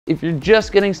If you're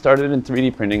just getting started in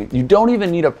 3D printing, you don't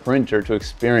even need a printer to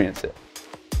experience it.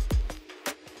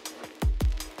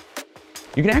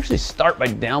 You can actually start by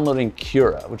downloading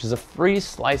Cura, which is a free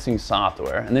slicing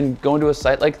software, and then going to a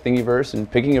site like Thingiverse and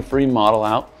picking a free model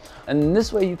out. And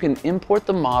this way you can import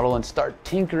the model and start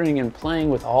tinkering and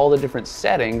playing with all the different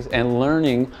settings and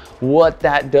learning what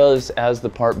that does as the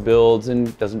part builds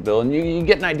and doesn't build, and you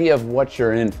get an idea of what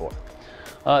you're in for.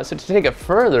 So to take it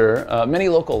further, many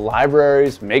local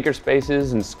libraries,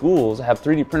 makerspaces, and schools have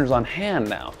 3D printers on hand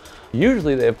now.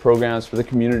 Usually they have programs for the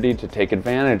community to take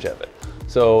advantage of it.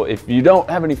 So if you don't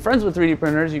have any friends with 3D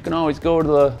printers, you can always go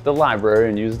to the library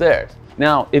and use theirs.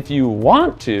 Now, if you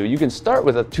want to, you can start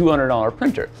with a $200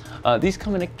 printer. These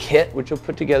come in a kit, which you'll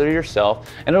put together yourself,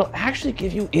 and it'll actually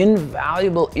give you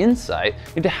invaluable insight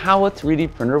into how a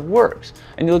 3D printer works.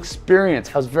 And you'll experience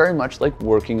how it's very much like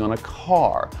working on a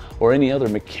car or any other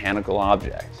mechanical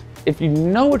object. If you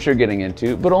know what you're getting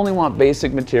into, but only want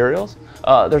basic materials,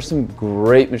 there's some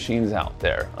great machines out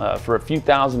there for a few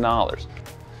 $1,000s.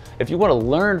 If you want to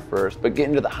learn first, but get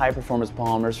into the high-performance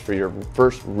polymers for your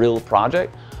first real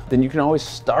project, then you can always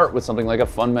start with something like a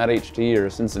FunMat HT or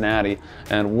a Cincinnati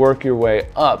and work your way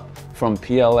up from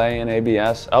PLA and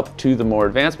ABS up to the more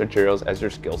advanced materials as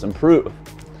your skills improve.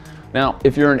 Now,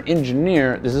 if you're an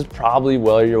engineer, this is probably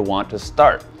where you'll want to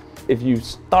start. If you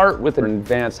start with an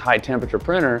advanced high-temperature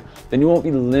printer, then you won't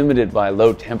be limited by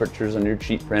low temperatures on your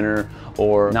cheap printer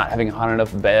or not having a hot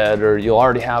enough bed, or you'll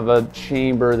already have a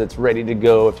chamber that's ready to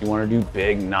go if you want to do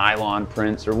big nylon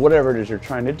prints or whatever it is you're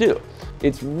trying to do.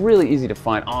 It's really easy to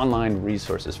find online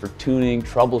resources for tuning,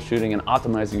 troubleshooting, and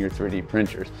optimizing your 3D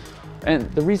printers.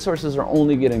 And the resources are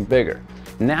only getting bigger.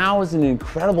 Now is an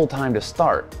incredible time to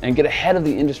start and get ahead of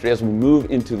the industry as we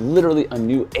move into literally a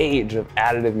new age of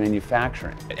additive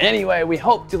manufacturing. Anyway, we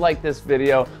hope you liked this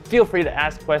video. Feel free to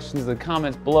ask questions in the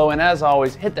comments below, and as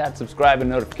always, hit that subscribe and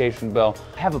notification bell.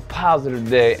 Have a positive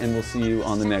day, and we'll see you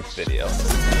on the next video.